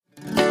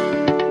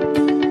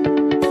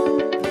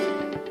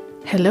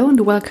Hello and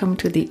welcome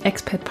to the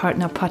Expat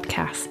Partner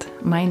podcast.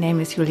 My name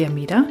is Julia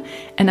Mida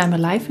and I'm a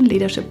life and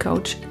leadership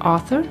coach,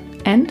 author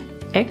and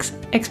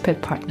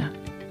ex-expat partner.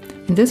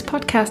 In this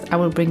podcast, I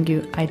will bring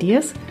you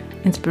ideas,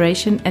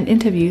 inspiration and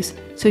interviews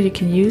so you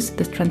can use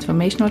this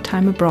transformational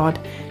time abroad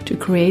to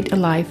create a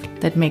life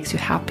that makes you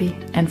happy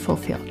and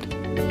fulfilled.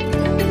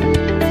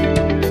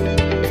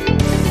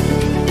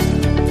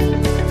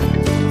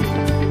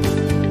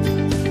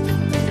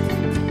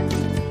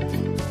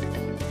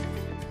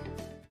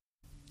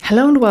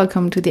 Hello and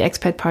welcome to the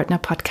Expat Partner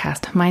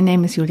podcast. My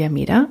name is Julia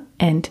Mida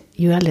and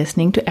you are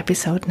listening to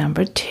episode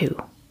number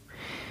 2.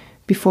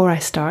 Before I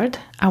start,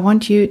 I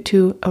want you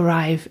to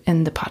arrive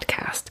in the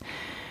podcast.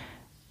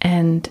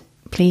 And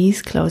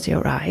please close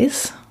your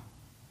eyes.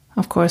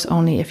 Of course,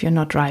 only if you're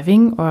not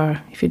driving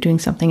or if you're doing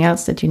something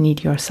else that you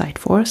need your sight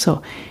for.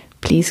 So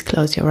please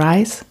close your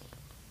eyes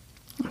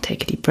and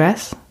take a deep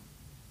breath.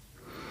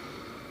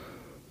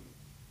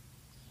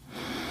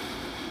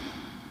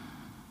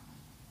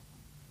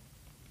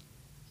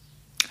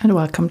 And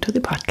welcome to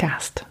the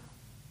podcast.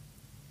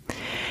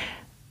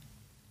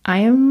 I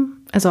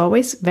am, as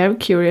always, very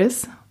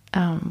curious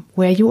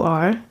where you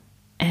are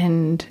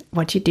and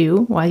what you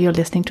do while you're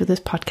listening to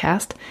this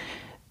podcast.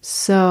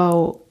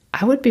 So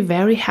I would be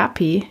very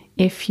happy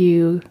if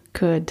you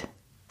could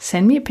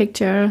send me a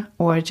picture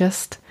or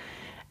just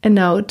a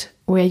note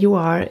where you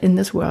are in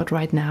this world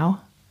right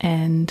now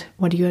and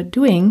what you are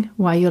doing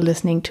while you're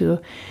listening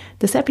to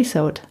this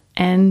episode.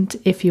 And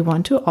if you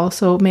want to,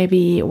 also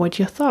maybe what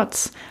your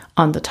thoughts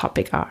on the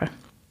topic are.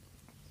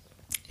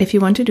 If you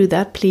want to do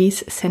that,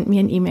 please send me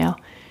an email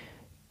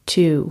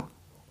to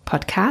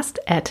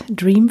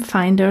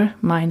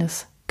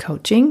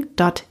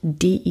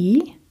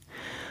podcast@dreamfinder-coaching.de,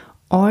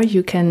 or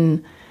you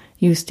can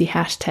use the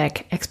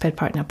hashtag Expat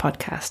Partner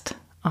Podcast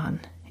on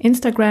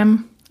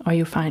Instagram, or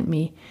you find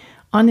me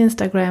on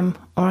Instagram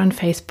or on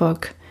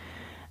Facebook.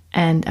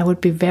 And I would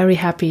be very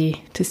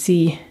happy to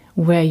see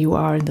where you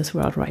are in this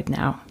world right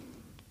now.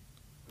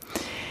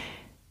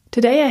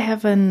 Today I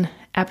have an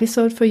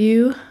episode for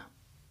you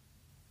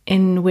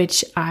in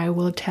which I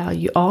will tell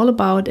you all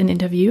about an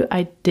interview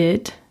I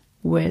did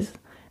with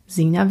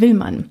Sina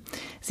Willmann.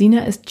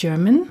 Sina is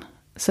German,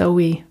 so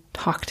we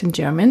talked in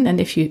German,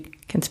 and if you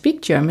can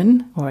speak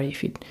German or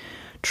if you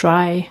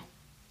try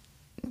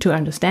to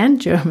understand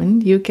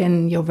German,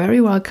 you're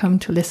very welcome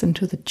to listen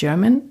to the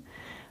German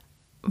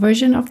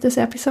version of this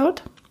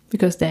episode,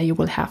 because there you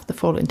will have the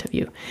full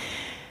interview.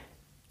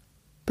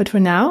 But for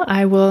now,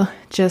 I will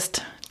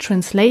just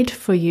translate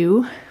for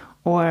you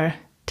or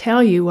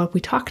tell you what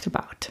we talked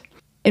about.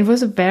 It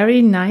was a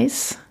very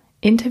nice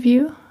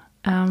interview.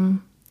 Sina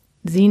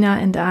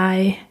and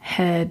I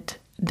had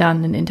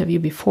done an interview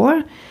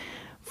before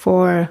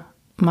for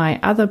my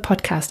other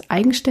podcast,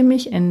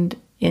 Eigenstimmig, and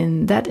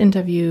in that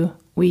interview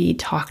we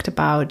talked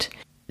about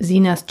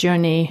Sina's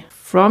journey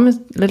from a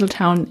little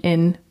town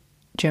in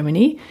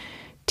Germany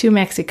to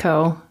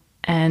Mexico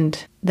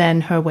and then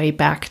her way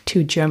back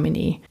to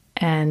Germany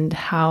and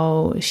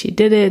how she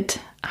did it,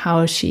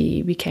 how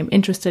she became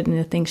interested in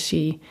the things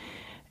she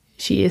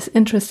is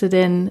interested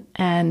in.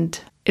 And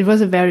it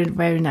was a very,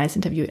 very nice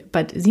interview.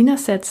 But Sina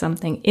said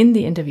something in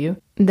the interview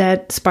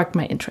that sparked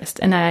my interest,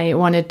 and I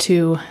wanted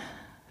to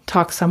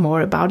talk some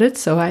more about it.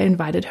 So I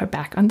invited her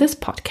back on this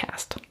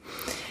podcast,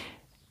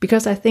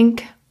 because I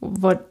think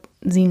what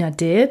Sina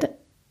did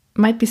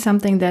might be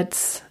something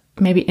that's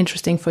maybe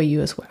interesting for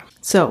you as well.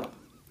 So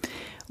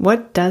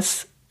what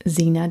does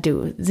Sina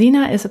do?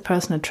 Sina is a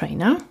personal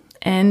trainer,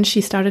 and she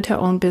started her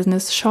own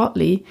business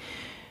shortly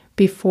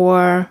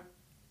before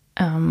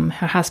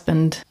her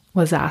husband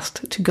was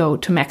asked to go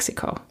to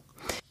Mexico.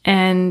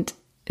 And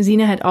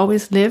Sina had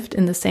always lived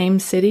in the same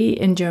city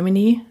in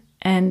Germany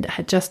and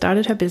had just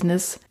started her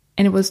business,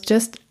 and it was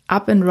just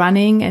up and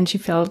running and she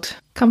felt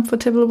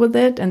comfortable with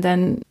it. And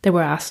then they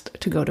were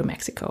asked to go to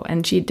Mexico,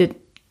 and she did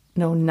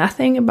know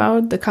nothing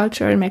about the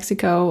culture in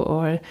Mexico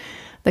or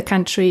the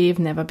country. I've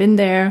never been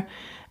there.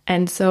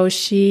 And so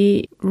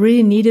she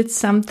really needed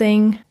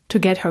something to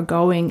get her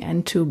going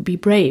and to be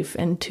brave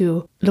and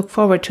to look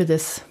forward to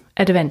this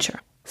adventure.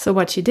 So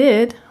what she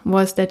did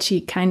was that she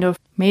kind of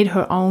made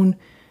her own,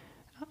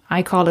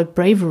 I call it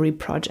bravery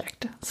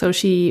project. So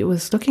she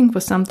was looking for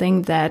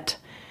something that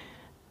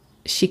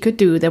she could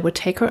do that would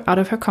take her out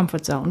of her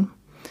comfort zone.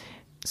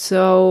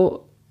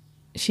 So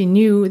she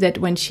knew that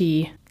when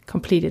she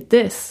completed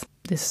this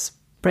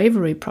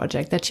bravery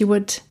project, that she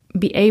would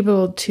be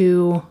able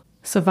to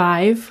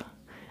survive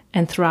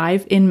and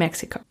thrive in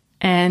Mexico.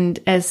 And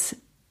as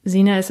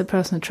Sina is a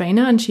personal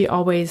trainer, and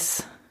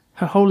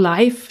her whole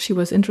life, she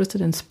was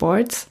interested in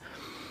sports,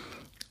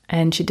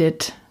 and she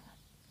did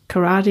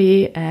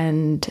karate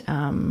and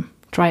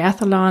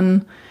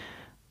triathlon,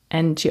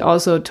 and she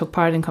also took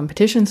part in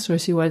competitions, so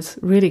she was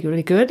really,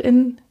 really good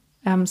in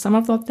some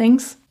of those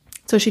things.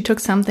 So she took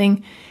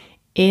something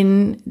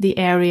in the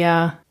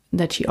area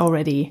that she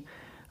already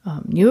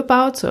knew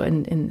about, so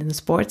in the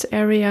sports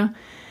area.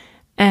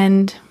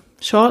 And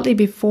shortly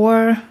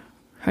before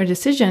her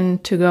decision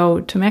to go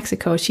to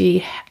Mexico,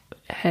 she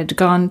had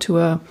gone to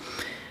a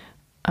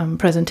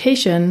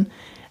presentation,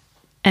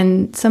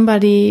 and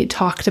somebody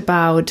talked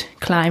about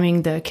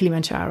climbing the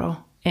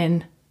Kilimanjaro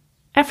in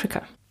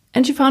Africa.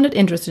 And she found it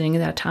interesting at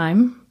that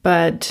time,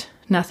 but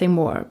nothing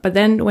more. But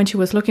then when she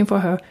was looking for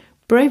her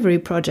bravery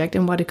project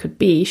and what it could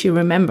be, she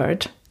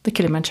remembered the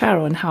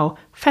Kilimanjaro and how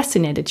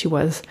fascinated she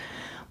was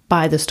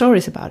by the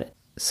stories about it.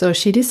 So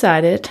she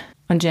decided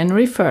on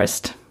January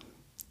 1st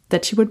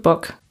that she would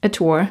book a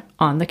tour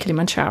on the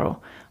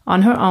Kilimanjaro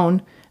on her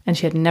own, and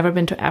she had never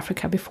been to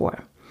Africa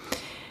before.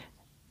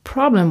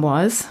 Problem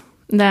was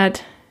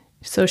that,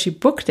 so she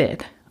booked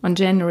it on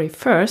January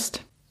 1st,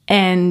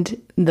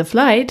 and the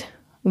flight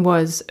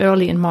was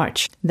early in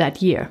March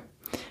that year.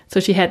 So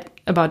she had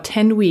about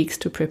 10 weeks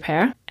to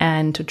prepare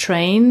and to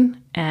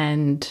train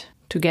and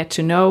to get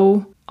to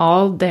know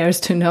all there's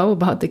to know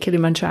about the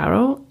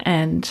Kilimanjaro.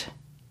 And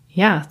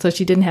yeah, so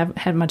she didn't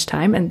have much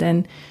time. And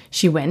then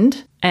she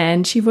went,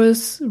 and she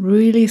was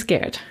really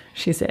scared,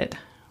 she said.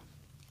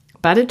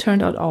 But it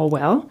turned out all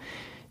well.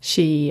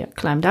 She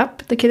climbed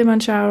up the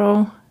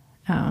Kilimanjaro.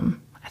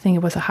 I think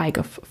it was a hike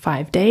of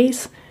 5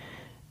 days.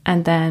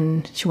 And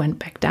then she went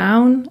back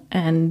down,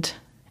 and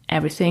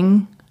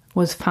everything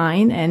was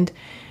fine. And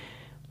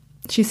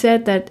she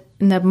said that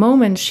in that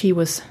moment she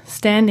was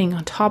standing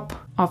on top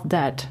of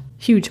that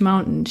huge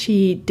mountain,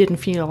 she didn't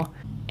feel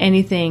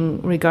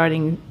anything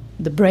regarding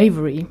the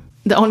bravery.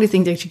 The only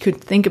thing that she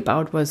could think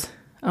about was,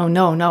 oh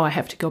no, I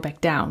have to go back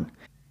down.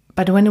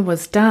 But when it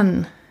was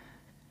done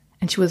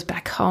and she was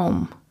back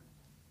home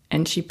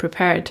and she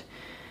prepared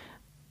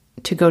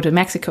to go to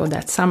Mexico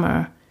that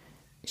summer,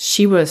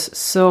 she was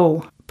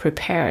so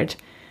prepared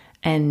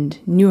and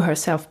knew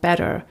herself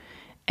better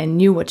and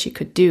knew what she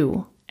could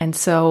do. And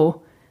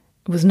so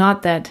it was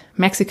not that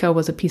Mexico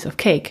was a piece of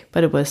cake,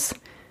 but it was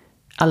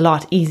a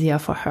lot easier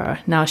for her.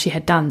 Now she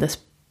had done this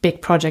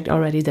big project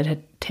already that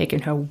had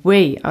taken her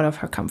way out of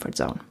her comfort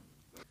zone.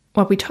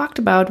 What we talked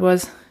about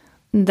was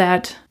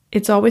that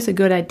it's always a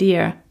good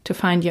idea to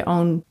find your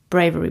own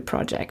bravery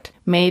project.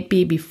 May it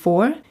be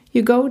before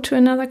you go to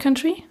another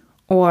country,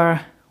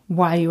 or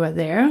while you are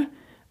there,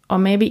 or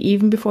maybe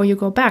even before you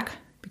go back.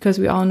 Because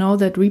we all know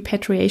that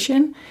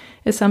repatriation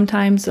is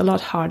sometimes a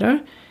lot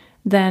harder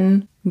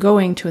than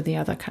going to the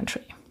other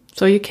country.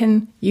 So you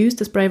can use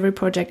this bravery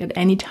project at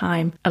any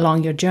time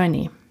along your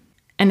journey.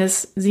 And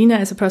as Sina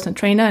is a personal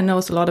trainer and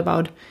knows a lot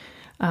about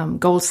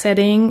goal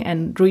setting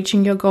and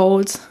reaching your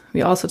goals,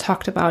 we also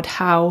talked about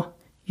how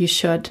you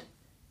should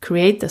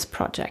create this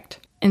project.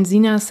 And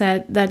Sina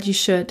said that you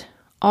should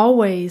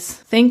always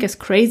think as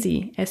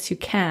crazy as you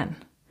can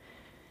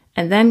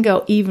and then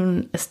go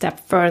even a step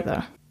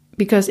further.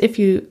 Because if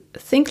you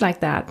think like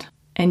that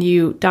and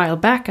you dial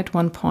back at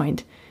one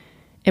point,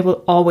 it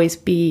will always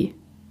be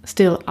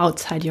still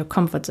outside your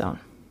comfort zone.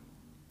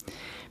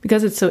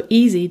 Because it's so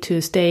easy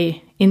to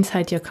stay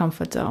inside your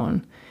comfort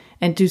zone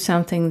and do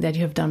something that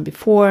you have done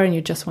before and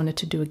you just wanted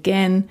to do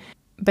again.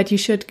 But you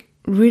should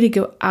really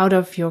go out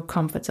of your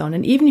comfort zone.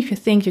 And even if you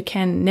think you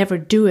can never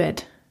do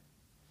it,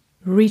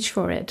 reach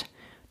for it,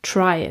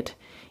 try it.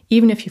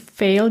 Even if you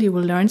fail, you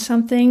will learn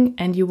something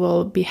and you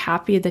will be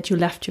happy that you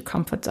left your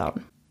comfort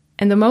zone.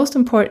 And the most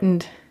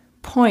important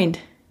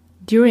point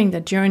during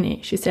the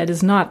journey, she said,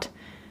 is not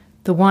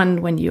the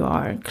one when you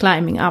are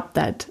climbing up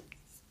that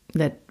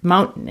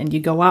mountain and you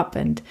go up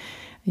and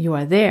you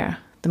are there.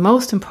 The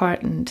most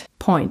important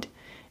point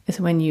is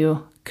when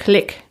you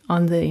click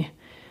on the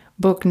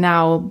book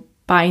now,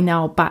 buy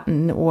now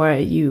button, or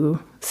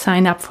you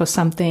sign up for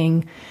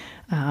something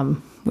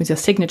with your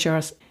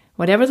signatures.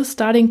 Whatever the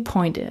starting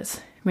point is,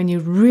 when you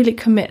really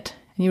commit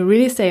and you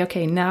really say,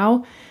 okay,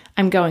 now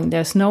I'm going,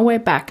 there's no way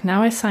back,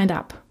 now I signed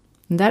up.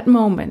 In that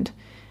moment,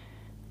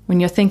 when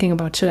you're thinking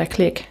about, should I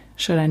click,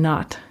 should I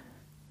not?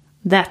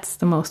 That's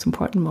the most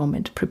important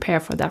moment. Prepare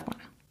for that one.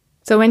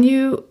 So when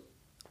you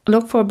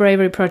look for a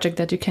bravery project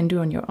that you can do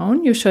on your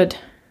own, you should,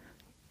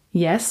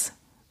 yes,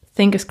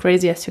 think as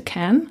crazy as you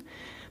can,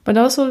 but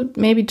also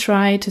maybe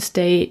try to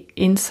stay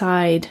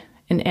inside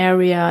an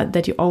area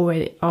that you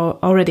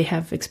already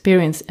have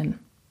experience in.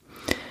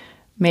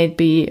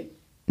 Maybe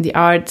the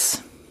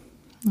arts,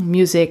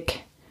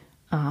 music,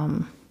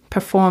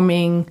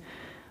 performing,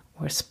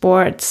 or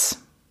sports,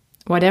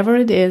 whatever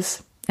it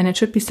is. And it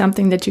should be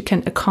something that you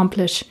can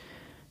accomplish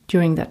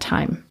during that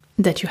time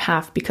that you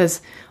have.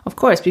 Because, of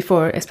course,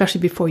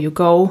 especially before you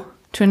go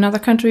to another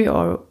country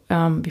or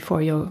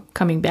before you're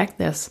coming back,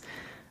 there's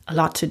a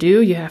lot to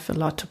do. You have a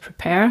lot to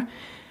prepare.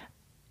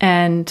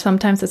 And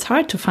sometimes it's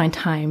hard to find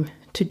time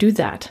to do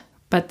that.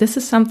 But this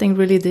is something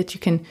really that you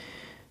can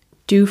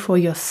do for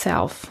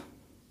yourself.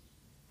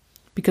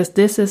 Because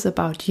this is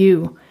about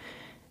you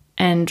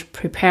and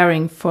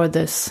preparing for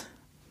this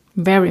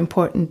very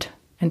important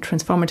and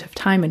transformative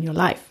time in your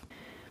life.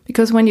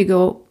 Because when you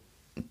go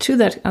to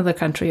that other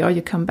country or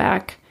you come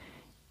back,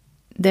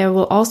 there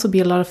will also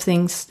be a lot of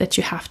things that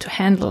you have to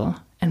handle.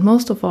 And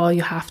most of all,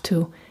 you have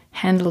to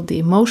handle the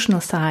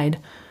emotional side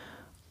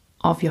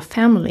of your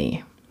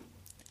family.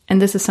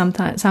 And this is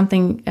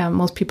something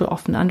most people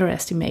often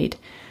underestimate.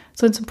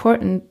 So it's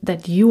important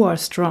that you are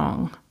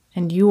strong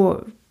and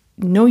you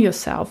know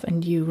yourself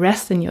and you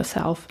rest in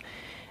yourself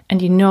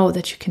and you know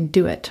that you can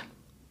do it.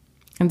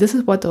 And this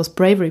is what those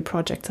bravery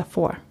projects are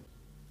for.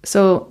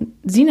 So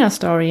Sina's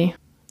story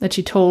that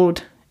she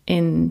told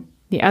in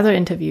the other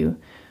interview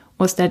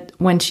was that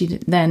when she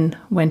then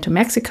went to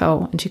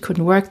Mexico and she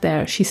couldn't work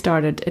there, she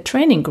started a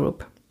training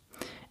group.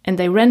 And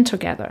they ran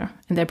together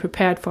and they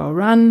prepared for a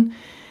run.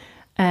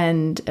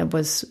 And it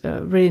was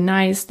really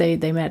nice. They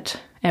met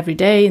every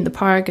day in the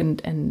park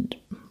and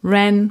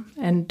ran,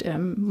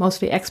 and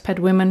mostly expat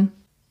women.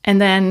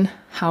 And then,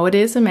 how it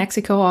is in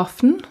Mexico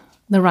often,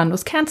 the run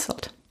was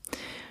cancelled.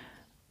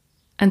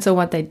 And so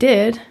what they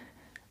did,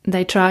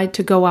 they tried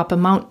to go up a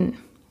mountain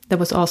that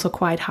was also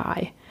quite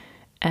high.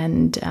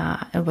 And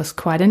it was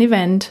quite an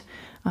event.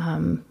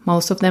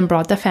 Most of them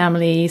brought their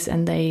families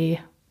and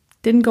they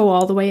didn't go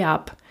all the way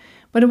up,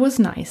 but it was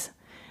nice.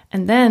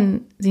 And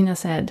then Sina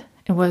said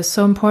it was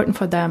so important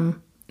for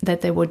them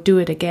that they would do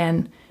it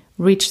again,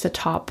 reach the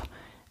top,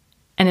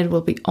 and it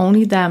will be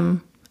only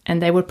them,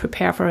 and they would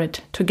prepare for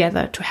it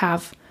together, to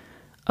have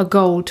a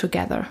goal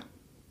together,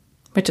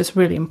 which is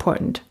really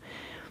important,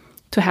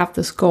 to have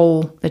this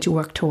goal that you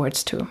work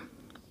towards too.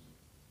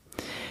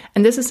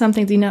 And this is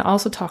something Sina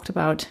also talked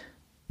about,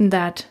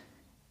 that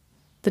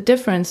the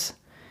difference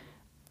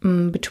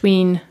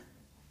between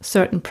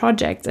certain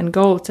projects and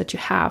goals that you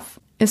have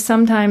is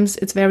sometimes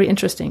it's very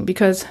interesting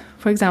because,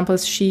 for example,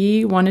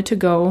 she wanted to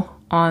go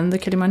on the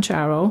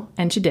Kilimanjaro,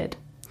 and she did.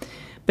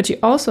 But she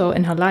also,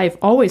 in her life,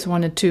 always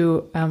wanted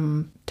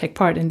to take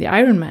part in the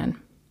Ironman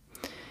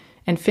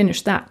and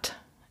finish that.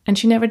 And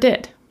she never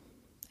did.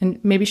 And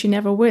maybe she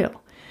never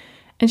will.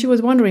 And she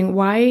was wondering,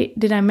 why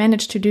did I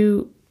manage to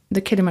do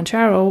the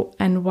Kilimanjaro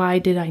and why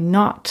did I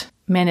not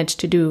manage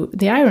to do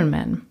the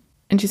Ironman?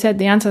 And she said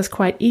the answer is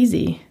quite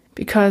easy,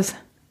 because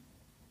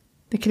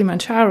the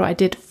Kilimanjaro I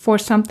did for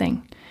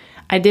something.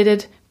 I did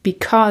it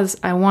because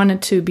I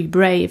wanted to be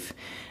brave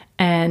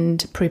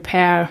and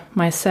prepare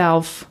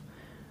myself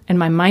and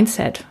my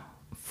mindset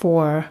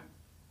for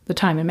the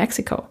time in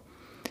Mexico.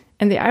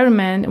 And the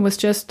Ironman, it was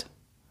just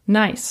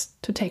nice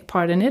to take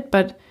part in it,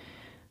 but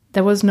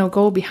there was no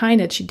goal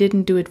behind it. She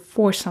didn't do it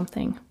for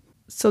something.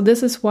 So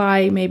this is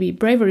why maybe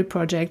bravery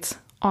projects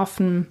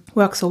often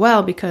work so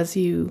well, because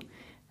you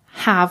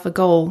have a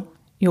goal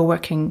you're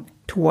working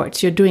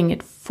towards. You're doing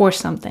it for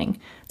something.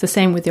 The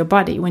same with your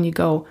body. When you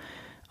go,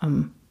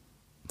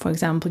 for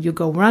example, you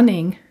go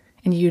running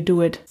and you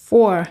do it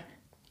for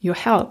your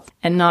health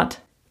and not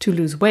to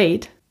lose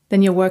weight,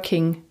 then you're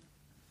working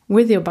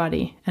with your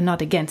body and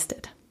not against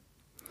it.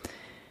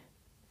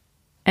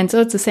 And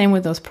so it's the same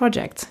with those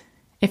projects.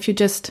 If you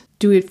just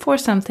do it for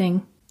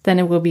something, then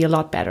it will be a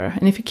lot better.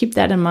 And if you keep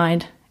that in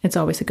mind, it's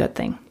always a good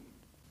thing.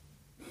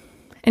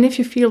 And if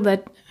you feel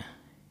that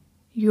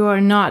you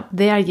are not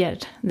there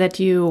yet, that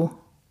you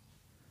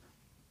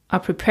are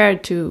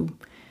prepared to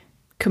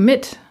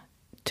commit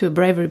to a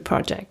bravery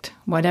project,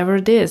 whatever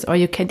it is, or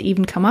you can't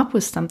even come up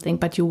with something,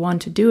 but you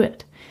want to do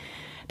it,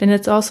 then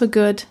it's also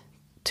good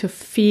to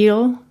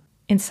feel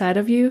inside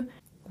of you,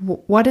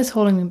 what is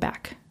holding me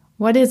back?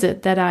 What is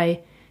it that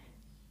I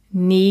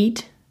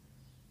need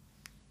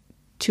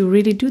to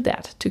really do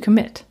that, to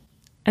commit?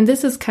 And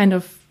this is kind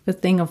of the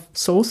thing of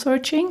soul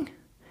searching.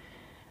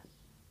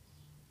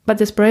 But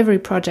this bravery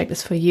project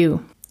is for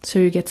you, so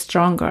you get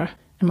stronger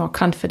and more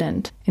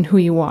confident in who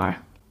you are.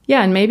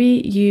 Yeah, and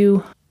maybe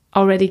you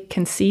already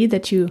can see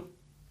that you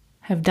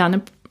have done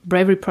a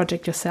bravery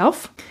project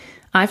yourself.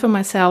 I, for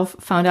myself,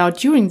 found out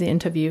during the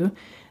interview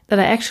that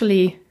I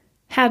actually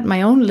had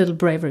my own little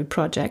bravery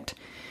project,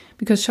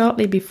 because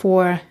shortly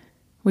before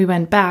we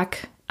went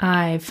back,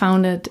 I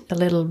founded a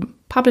little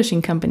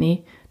publishing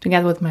company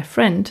together with my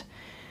friend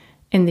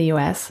in the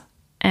US,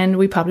 and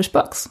we published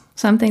books,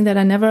 something that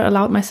I never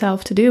allowed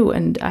myself to do,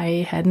 and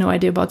I had no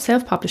idea about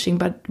self-publishing,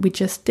 but we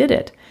just did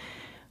it.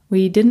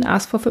 We didn't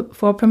ask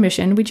for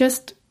permission, we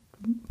just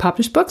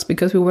published books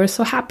because we were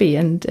so happy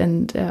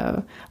and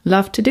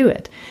loved to do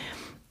it.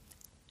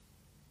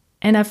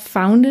 And I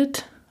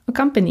founded a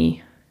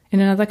company in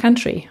another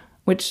country,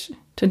 which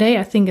today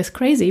I think is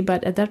crazy,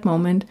 but at that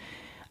moment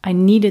I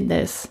needed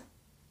this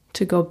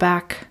to go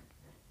back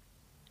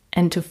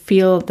and to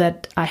feel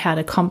that I had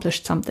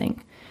accomplished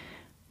something,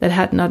 that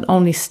had not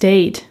only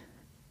stayed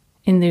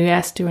in the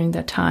US during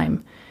that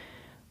time,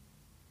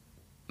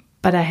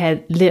 but I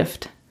had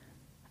lived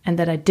and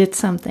that I did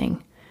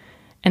something.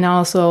 And I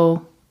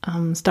also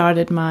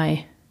started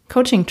my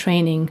coaching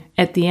training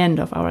at the end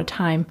of our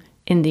time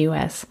in the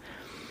US.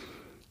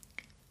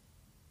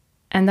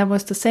 And that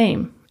was the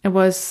same.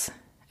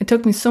 It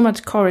took me so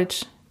much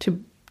courage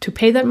to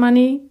pay that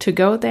money, to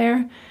go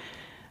there,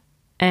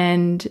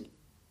 and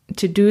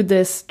to do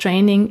this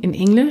training in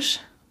English.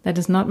 That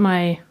is not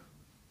my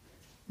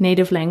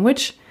native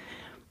language.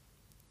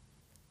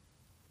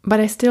 But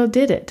I still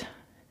did it.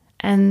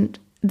 And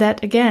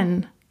that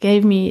again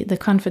gave me the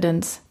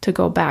confidence to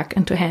go back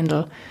and to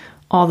handle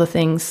all the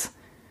things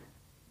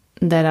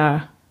that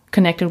are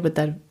connected with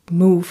that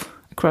move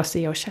across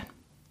the ocean.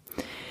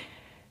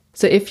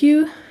 So if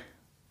you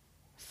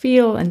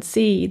feel and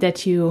see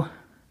that you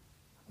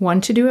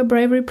want to do a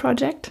bravery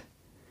project,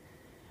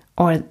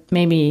 or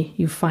maybe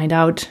you find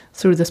out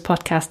through this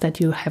podcast that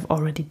you have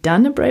already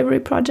done a bravery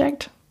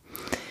project.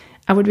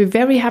 I would be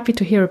very happy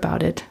to hear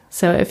about it.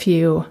 So if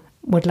you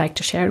would like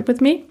to share it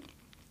with me,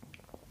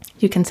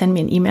 you can send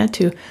me an email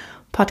to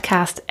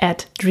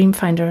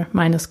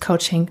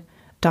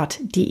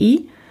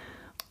podcast@dreamfinder-coaching.de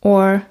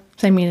or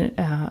send me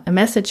a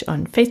message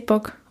on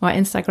Facebook or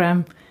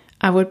Instagram.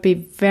 I would be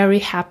very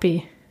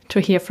happy to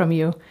hear from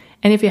you.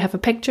 And if you have a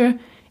picture,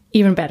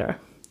 even better.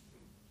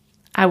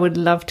 I would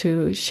love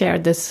to share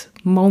this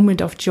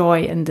moment of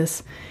joy and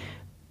this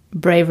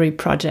bravery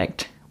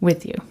project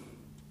with you.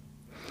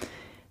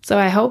 So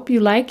I hope you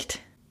liked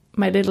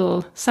my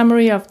little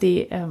summary of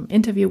the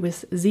interview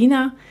with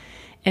Sina.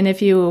 And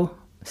if you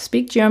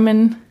speak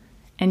German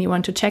and you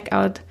want to check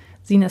out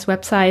Sina's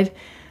website,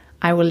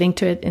 I will link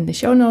to it in the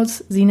show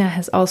notes. Sina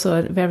has also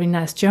a very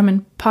nice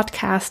German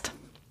podcast.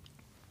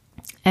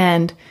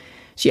 And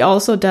she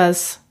also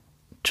does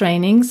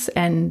trainings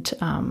and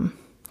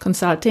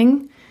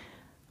consulting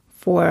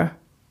for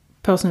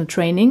personal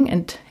training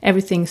and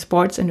everything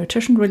sports and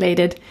nutrition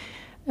related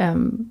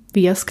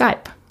via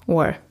Skype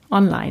or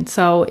online.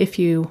 So if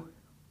you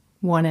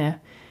want to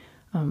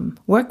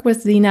work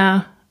with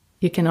Sina,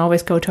 you can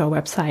always go to her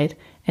website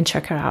and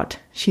check her out.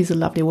 She's a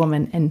lovely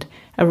woman, and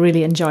I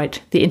really enjoyed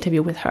the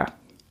interview with her.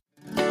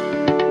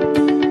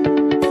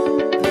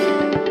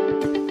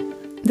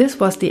 This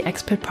was the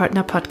Expert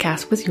Partner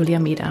Podcast with Julia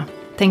Meder.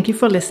 Thank you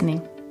for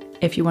listening.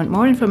 If you want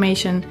more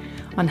information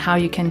on how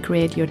you can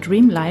create your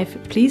dream life,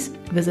 please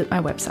visit my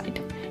website.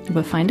 You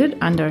will find it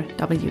under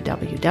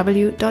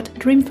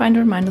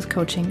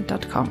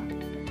www.dreamfinder-coaching.com.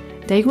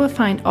 There you will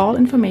find all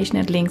information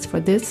and links for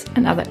this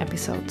and other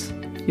episodes.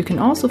 You can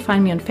also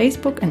find me on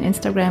Facebook and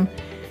Instagram,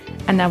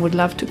 and I would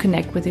love to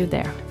connect with you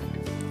there.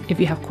 If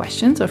you have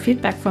questions or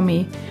feedback for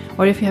me,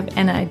 or if you have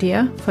an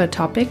idea for a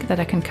topic that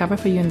I can cover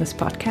for you in this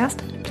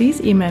podcast, please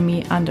email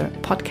me under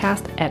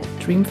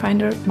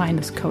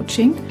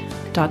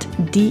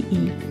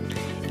podcast@dreamfinder-coaching.de.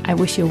 I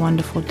wish you a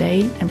wonderful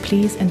day, and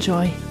please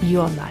enjoy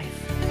your life.